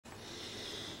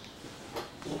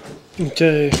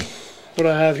Okay, what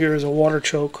I have here is a water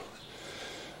choke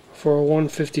for a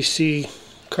 150C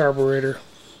carburetor.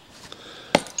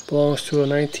 Belongs to a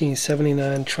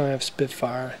 1979 Triumph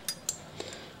Spitfire.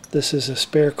 This is a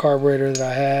spare carburetor that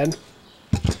I had.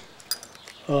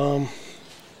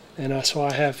 So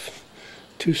I have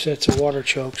two sets of water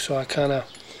chokes, so I kind of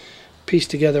pieced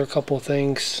together a couple of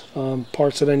things,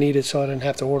 parts that I needed so I didn't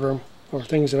have to order them, or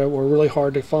things that were really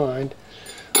hard to find,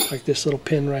 like this little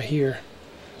pin right here.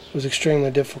 It was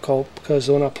extremely difficult because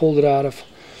when I pulled it out, if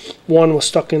one was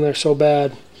stuck in there so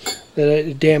bad that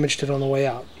it damaged it on the way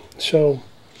out. So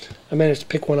I managed to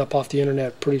pick one up off the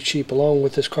internet pretty cheap, along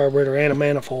with this carburetor and a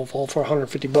manifold, all for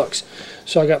 150 bucks.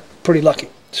 So I got pretty lucky.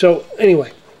 So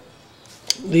anyway,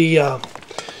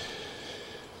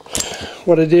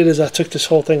 what I did is I took this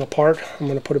whole thing apart. I'm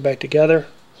going to put it back together.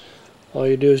 All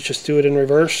you do is just do it in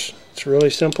reverse. It's really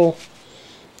simple.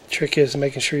 The trick is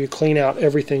making sure you clean out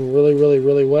everything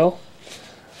really well.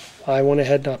 I went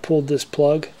ahead and I pulled this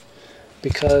plug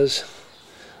because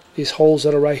these holes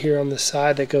that are right here on the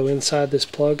side that go inside this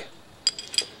plug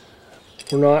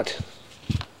were not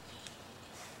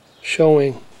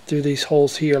showing through these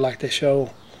holes here like they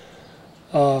show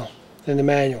in the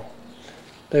manual.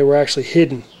 They were actually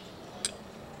hidden,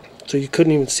 so you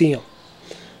couldn't even see them.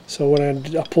 So when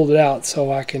I pulled it out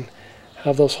so I can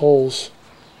have those holes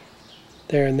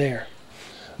there and there.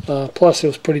 Plus it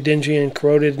was pretty dingy and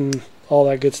corroded and all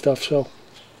that good stuff, so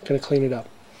I'm going to clean it up.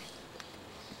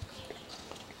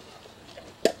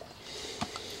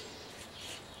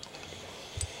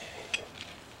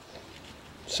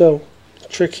 So the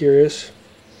trick here is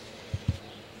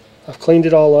I've cleaned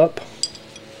it all up,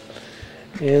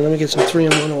 and let me get some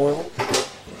 3-in-1 oil.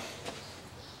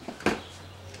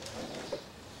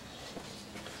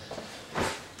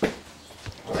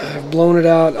 I've blown it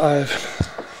out. I've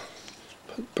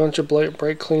put a bunch of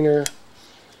brake cleaner,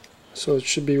 so it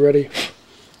should be ready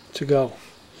to go.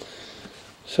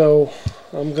 So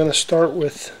I'm going to start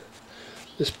with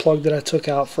this plug that I took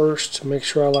out first to make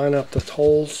sure I line up the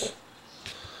holes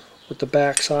with the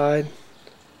back side.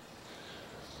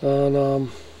 And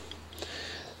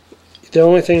the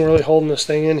only thing really holding this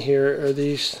thing in here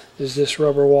is this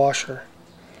rubber washer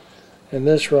and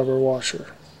this rubber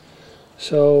washer.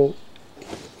 So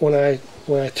when I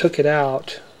took it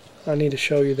out, I need to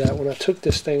show you that when I took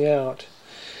this thing out,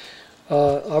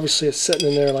 obviously it's sitting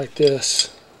in there like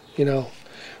this, you know,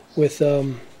 with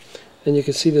and you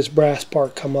can see this brass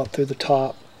part come up through the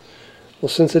top. Well,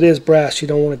 since it is brass, you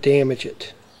don't want to damage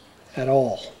it at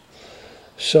all.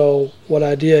 So what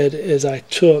I did is I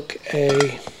took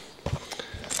if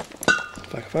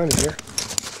I can find it here,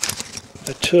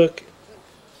 I took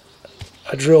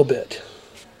a drill bit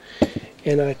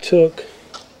and I took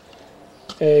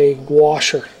a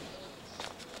washer,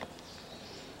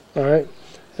 alright,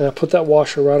 and I put that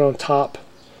washer right on top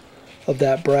of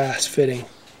that brass fitting.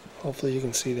 Hopefully you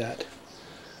can see that.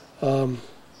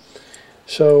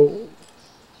 So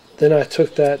then I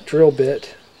took that drill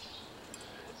bit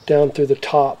down through the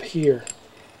top here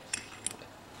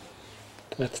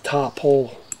at the top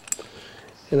hole,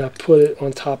 and I put it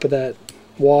on top of that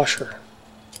washer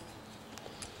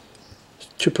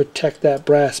to protect that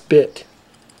brass bit,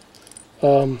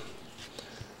 because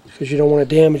you don't want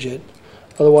to damage it.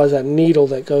 Otherwise that needle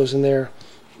that goes in there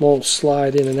won't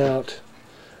slide in and out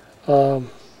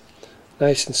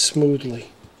nice and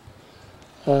smoothly.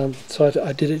 So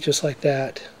I did it just like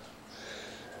that,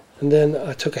 and then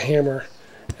I took a hammer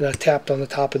and I tapped on the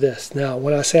top of this. Now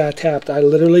when I say I tapped, I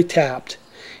literally tapped,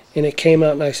 and it came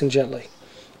out nice and gently.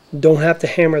 Don't have to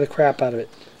hammer the crap out of it.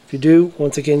 If you do,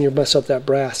 once again you'll mess up that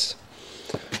brass.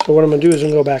 So what I'm going to do is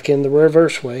I'm going to go back in the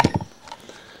reverse way,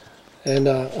 and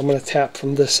I'm going to tap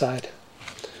from this side.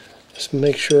 Just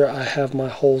make sure I have my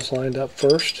holes lined up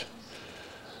first.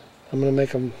 I'm going to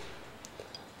make them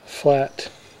flat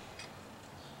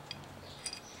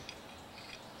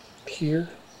here.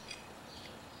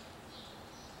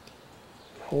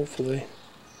 Hopefully,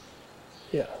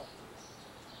 yeah.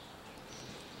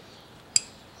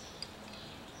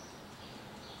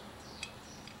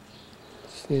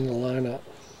 Just need to line up.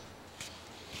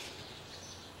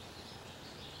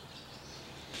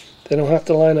 They don't have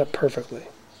to line up perfectly,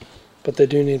 but they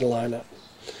do need to line up.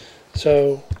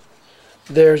 So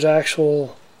there's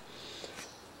actual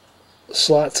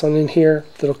slots on in here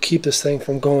that'll keep this thing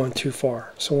from going too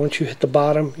far. So once you hit the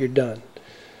bottom, you're done.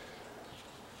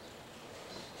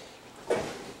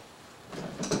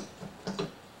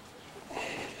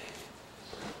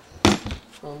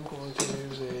 I'm going to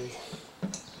use a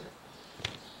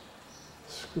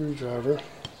screwdriver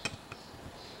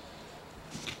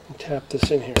and tap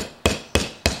this in here.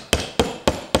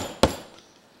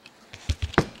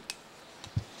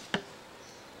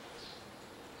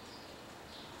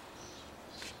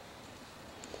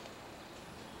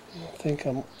 think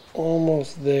I'm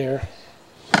almost there.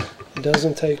 It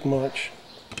doesn't take much.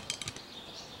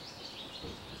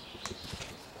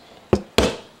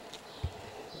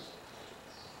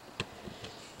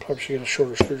 Probably should get a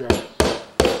shorter screwdriver.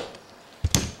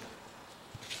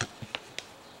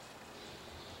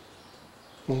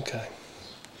 Okay,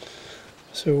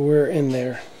 so we're in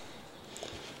there.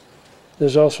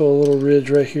 There's also a little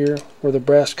ridge right here where the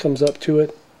brass comes up to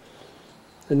it.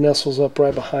 It nestles up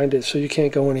right behind it, so you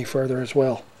can't go any further as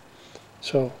well.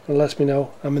 So it lets me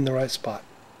know I'm in the right spot.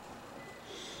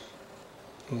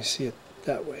 You see it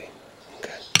that way.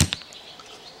 Okay.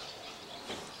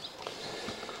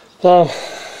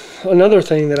 Another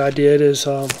thing that I did is,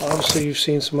 obviously you've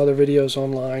seen some other videos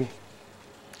online,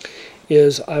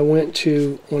 is I went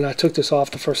to, when I took this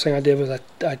off, the first thing I did was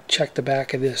I checked the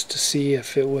back of this to see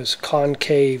if it was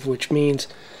concave, which means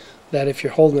that if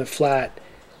you're holding it flat,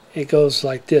 it goes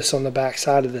like this on the back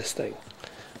side of this thing.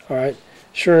 Alright,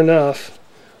 sure enough,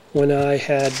 when I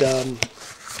had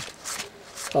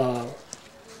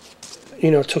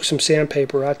took some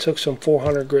sandpaper, I took some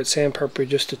 400 grit sandpaper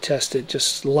just to test it,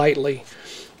 just lightly,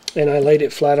 and I laid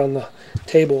it flat on the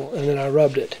table, and then I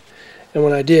rubbed it. And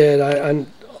when I did,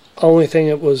 only thing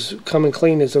that was coming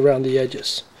clean is around the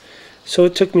edges. So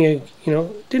it took me,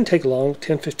 it didn't take long,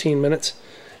 10-15 minutes,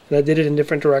 and I did it in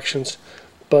different directions,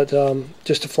 but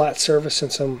just a flat surface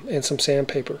and some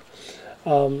sandpaper.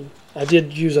 I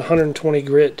did use 120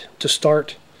 grit to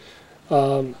start.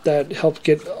 That helped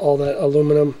get all that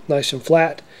aluminum nice and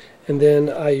flat, and then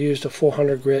I used a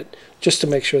 400 grit just to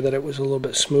make sure that it was a little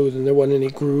bit smooth and there wasn't any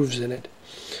grooves in it.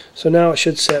 So now it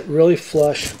should set really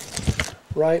flush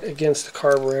right against the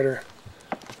carburetor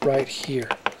right here.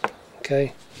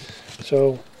 Okay,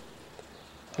 so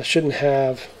I shouldn't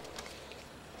have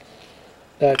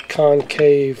that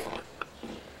concave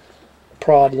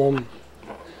problem.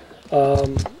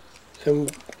 And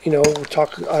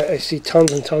I see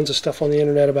tons and tons of stuff on the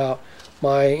internet about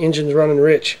my engine's running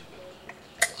rich.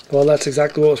 Well, that's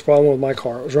exactly what was the problem with my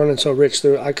car. It was running so rich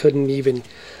that I can't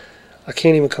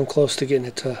even come close to getting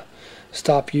it to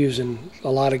stop using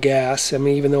a lot of gas. I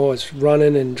mean, even though it's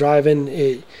running and driving,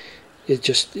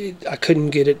 I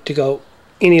couldn't get it to go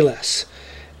any less.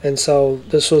 And so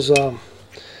this was the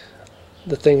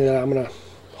thing that I'm gonna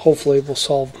hopefully will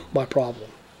solve my problem.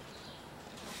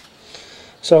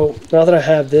 So now that I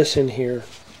have this in here,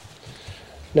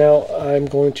 now I'm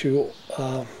going to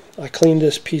I cleaned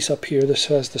this piece up here. This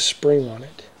has the spring on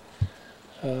it,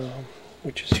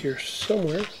 which is here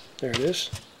somewhere. There it is.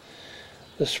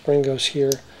 The spring goes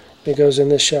here. It goes in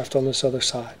this shaft on this other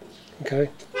side. Okay.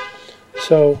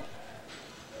 So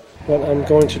what I'm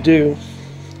going to do,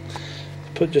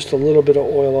 put just a little bit of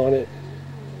oil on it,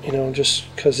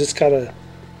 just because it's got to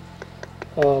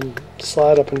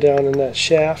slide up and down in that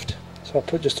shaft. So I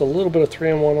put just a little bit of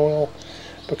 3-in-1 oil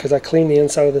because I cleaned the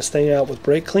inside of this thing out with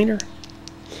brake cleaner.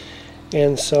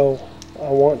 And so I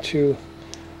want to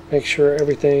make sure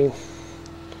everything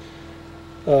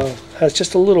has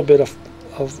just a little bit of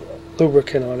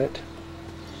lubricant on it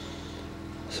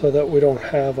so that we don't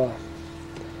have an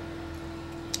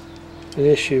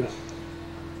issue.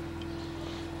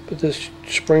 But this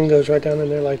spring goes right down in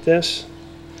there like this,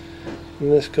 and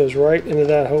this goes right into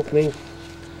that opening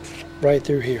right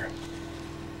through here.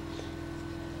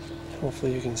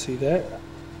 Hopefully you can see that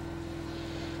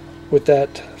with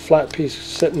that flat piece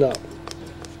sitting up.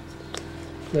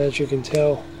 And as you can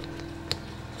tell,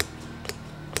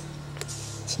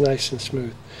 it's nice and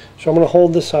smooth. So I'm going to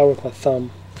hold this out with my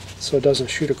thumb so it doesn't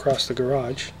shoot across the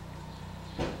garage.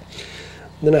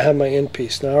 Then I have my end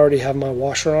piece. Now I already have my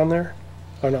washer on there,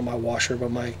 or not my washer,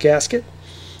 but my gasket,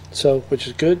 so which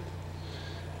is good.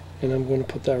 And I'm going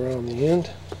to put that right on the end.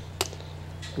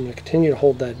 I'm going to continue to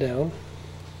hold that down.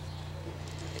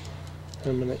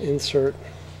 I'm going to insert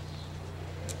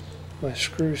my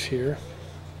screws here.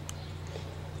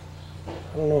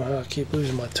 I don't know how I keep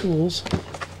losing my tools.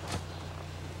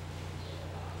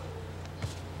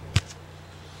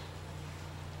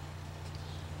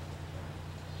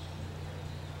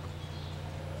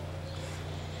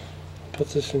 Put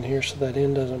this in here so that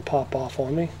end doesn't pop off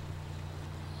on me.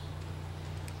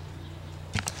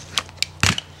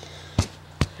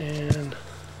 And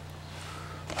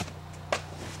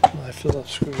my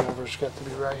Phillips screwdriver's got to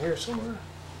be right here somewhere.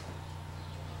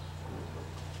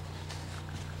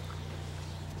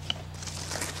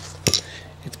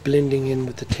 It's blending in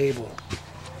with the table.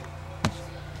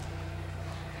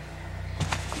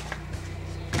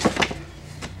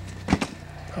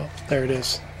 Oh, there it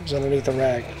is. It was underneath the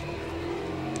rag.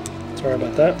 Sorry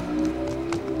about that.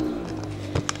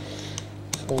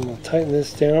 So I'm going to tighten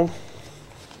this down.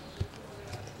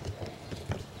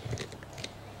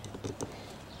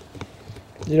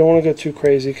 You don't want to go too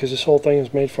crazy because this whole thing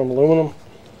is made from aluminum.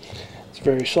 It's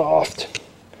very soft.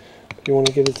 You want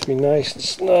to get it to be nice and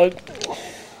snug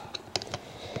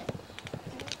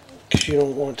because you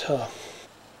don't want there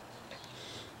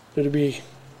to be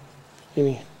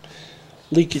any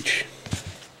leakage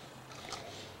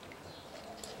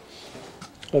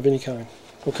of any kind.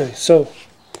 Okay, so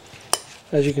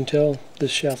as you can tell,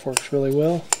 this shaft works really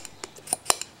well.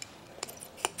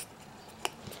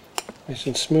 Nice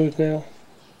and smooth now.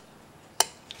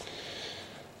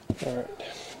 Alright,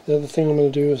 the other thing I'm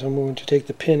going to do is I'm going to take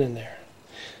the pin in there.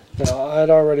 Now, I'd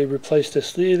already replaced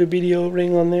this little bitty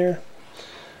O-ring on there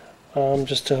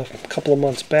just a couple of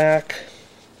months back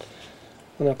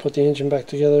when I put the engine back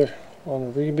together on a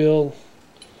rebuild.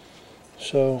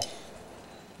 So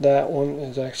that one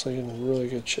is actually in really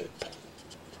good shape.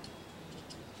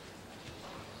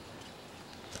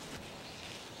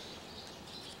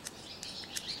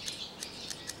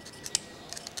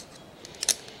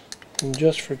 And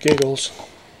just for giggles,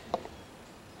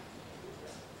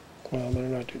 well, I better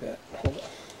not do that. Hold on.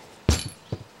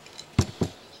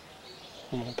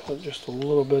 I'm going to put just a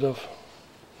little bit of,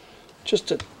 just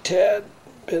a tad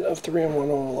bit of 3-in-1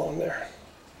 oil on there.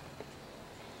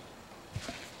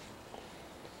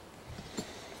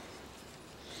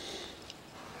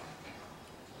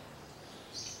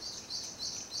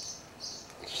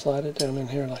 Slide it down in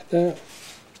here like that.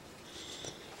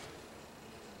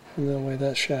 And that way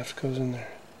that shaft goes in there.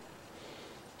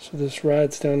 So this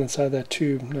rides down inside that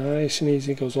tube nice and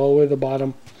easy. It goes all the way to the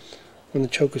bottom when the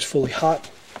choke is fully hot.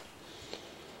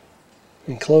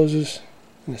 And closes.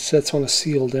 And it sets on a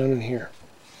seal down in here.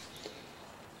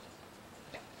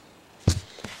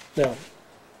 Now,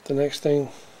 the next thing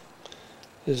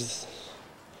is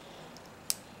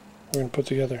we're going to put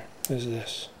together is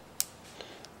this.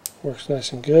 Works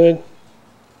nice and good.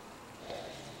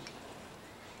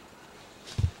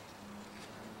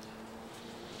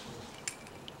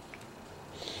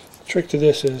 Trick to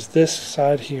this is this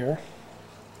side here,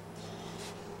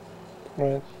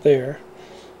 right there,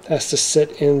 has to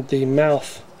sit in the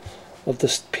mouth of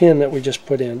this pin that we just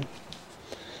put in,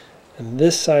 and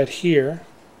this side here,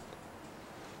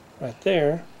 right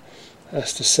there,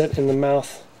 has to sit in the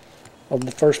mouth of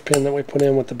the first pin that we put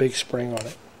in with the big spring on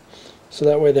it. So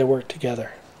that way they work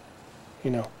together,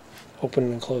 you know,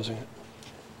 opening and closing it.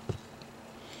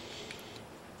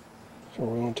 So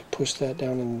we're going to push that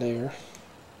down in there.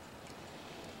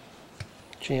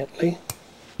 Gently.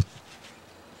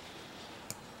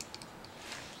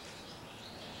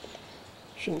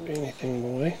 Shouldn't be anything in the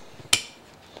way.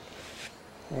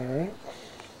 Alright.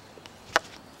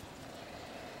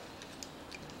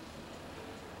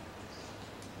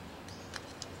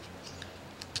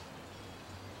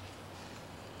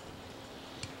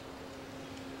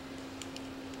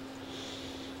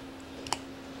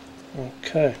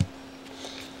 Okay.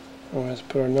 I'm going to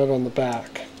put our nut on the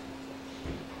back.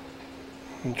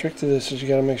 And the trick to this is you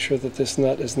got to make sure that this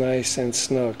nut is nice and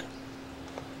snug.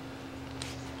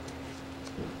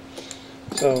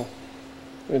 So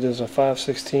it is a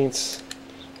 5/16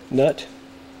 nut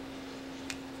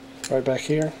right back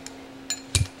here.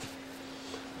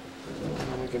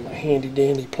 I'm going to get my handy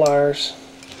dandy pliers.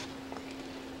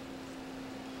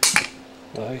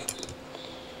 I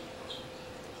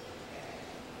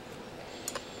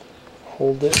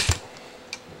hold it.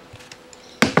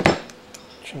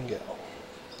 Chingo.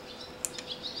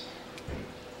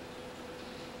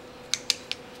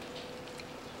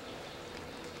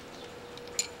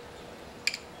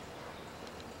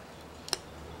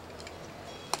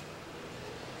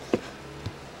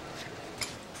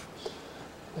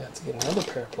 I have to get another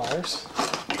pair of pliers.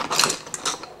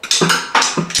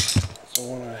 So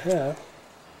one I have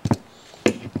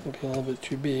might be a little bit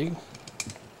too big.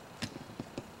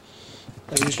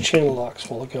 I used channel locks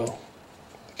a while ago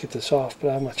to get this off, but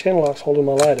I have my channel locks holding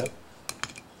my light up.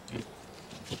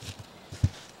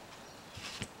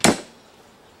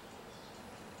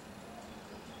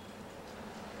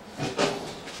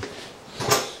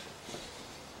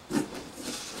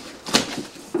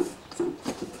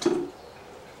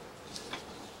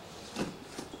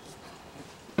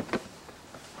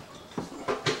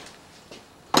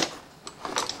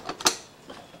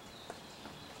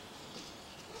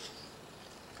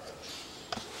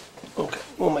 Okay,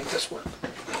 we'll make this work.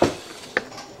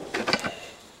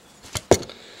 Got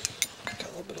a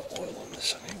little bit of oil on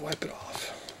this, I need to wipe it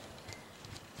off.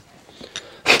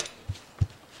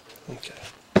 Okay,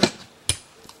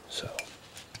 so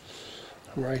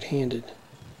I'm right-handed.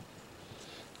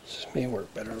 This may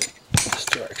work better in this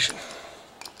direction.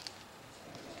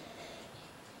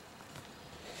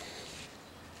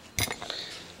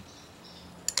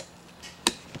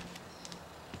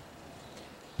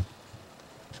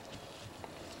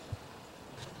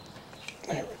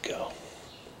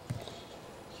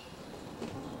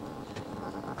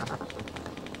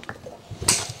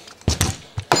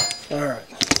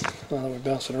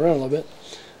 bounce it around a little bit.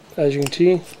 As you can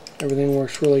see, everything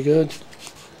works really good.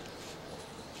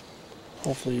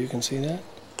 Hopefully you can see that.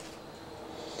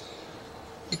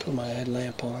 Let me put my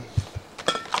headlamp on.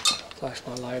 Flash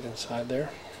my light inside there.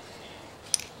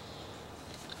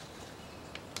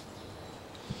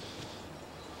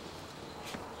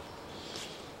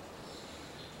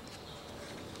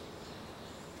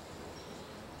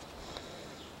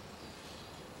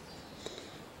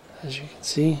 As you can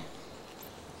see,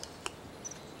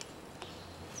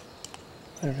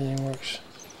 everything works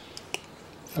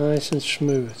nice and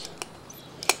smooth.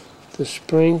 The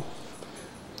spring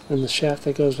and the shaft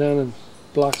that goes down and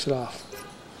blocks it off.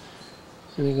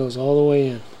 And it goes all the way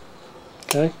in.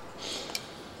 Okay?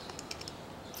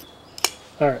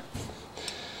 Alright.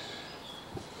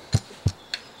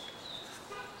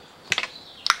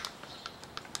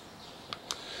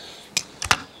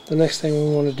 The next thing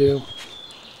we want to do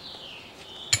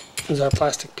is our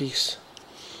plastic piece,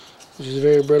 which is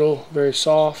very brittle, very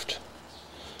soft,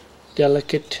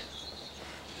 delicate.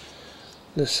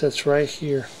 This sits right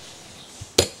here.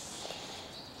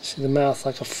 See the mouth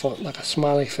like a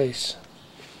smiley face.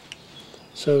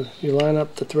 So you line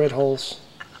up the thread holes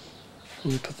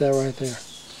and you put that right there.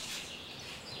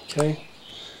 Okay?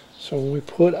 So when we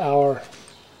put our,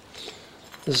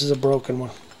 this is a broken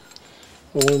one,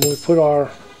 but when we put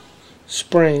our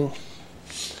spring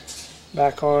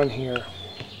back on here,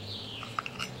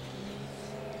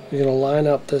 you're going to line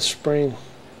up this spring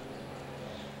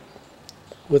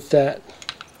with that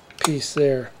piece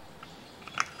there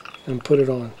and put it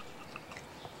on.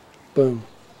 Boom.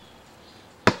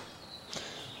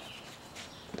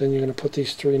 Then you're going to put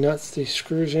these 3 nuts, these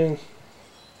screws in,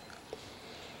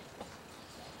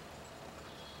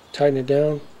 tighten it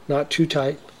down, not too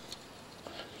tight,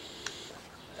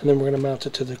 and then we're going to mount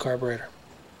it to the carburetor,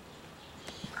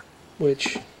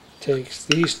 which takes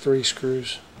these 3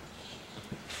 screws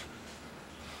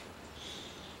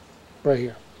right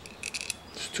here.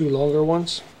 There's 2 longer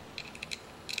ones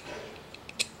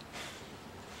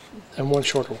and 1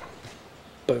 shorter one.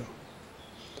 Boom.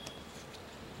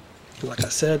 Like I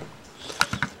said,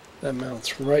 that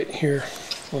mounts right here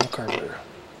on the carburetor.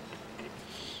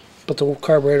 But the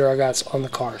carburetor I got's on the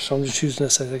car, so I'm just using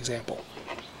this as an example.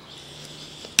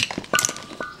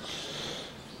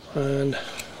 And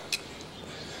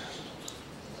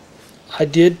I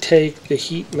did take the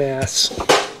heat mass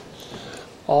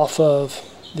off of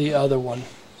the other one,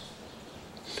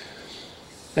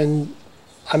 and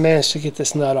I managed to get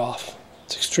this nut off.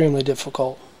 It's extremely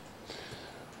difficult,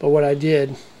 but what I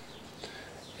did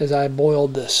is I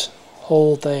boiled this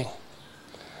whole thing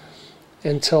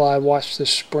until I watched the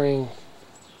spring,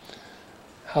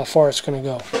 how far it's going to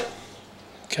go.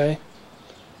 Okay,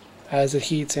 as it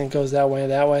heats and goes that way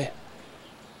and that way,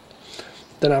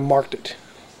 then I marked it,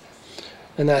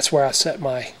 and that's where I set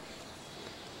my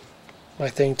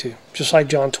thing to, just like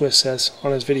John Twist says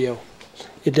on his video.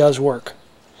 It does work,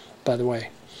 by the way.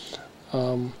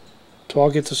 So I'll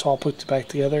get this all put back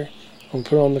together and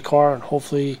put it on the car, and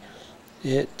hopefully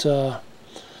it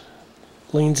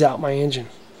leans out my engine.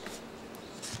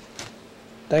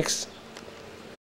 Thanks.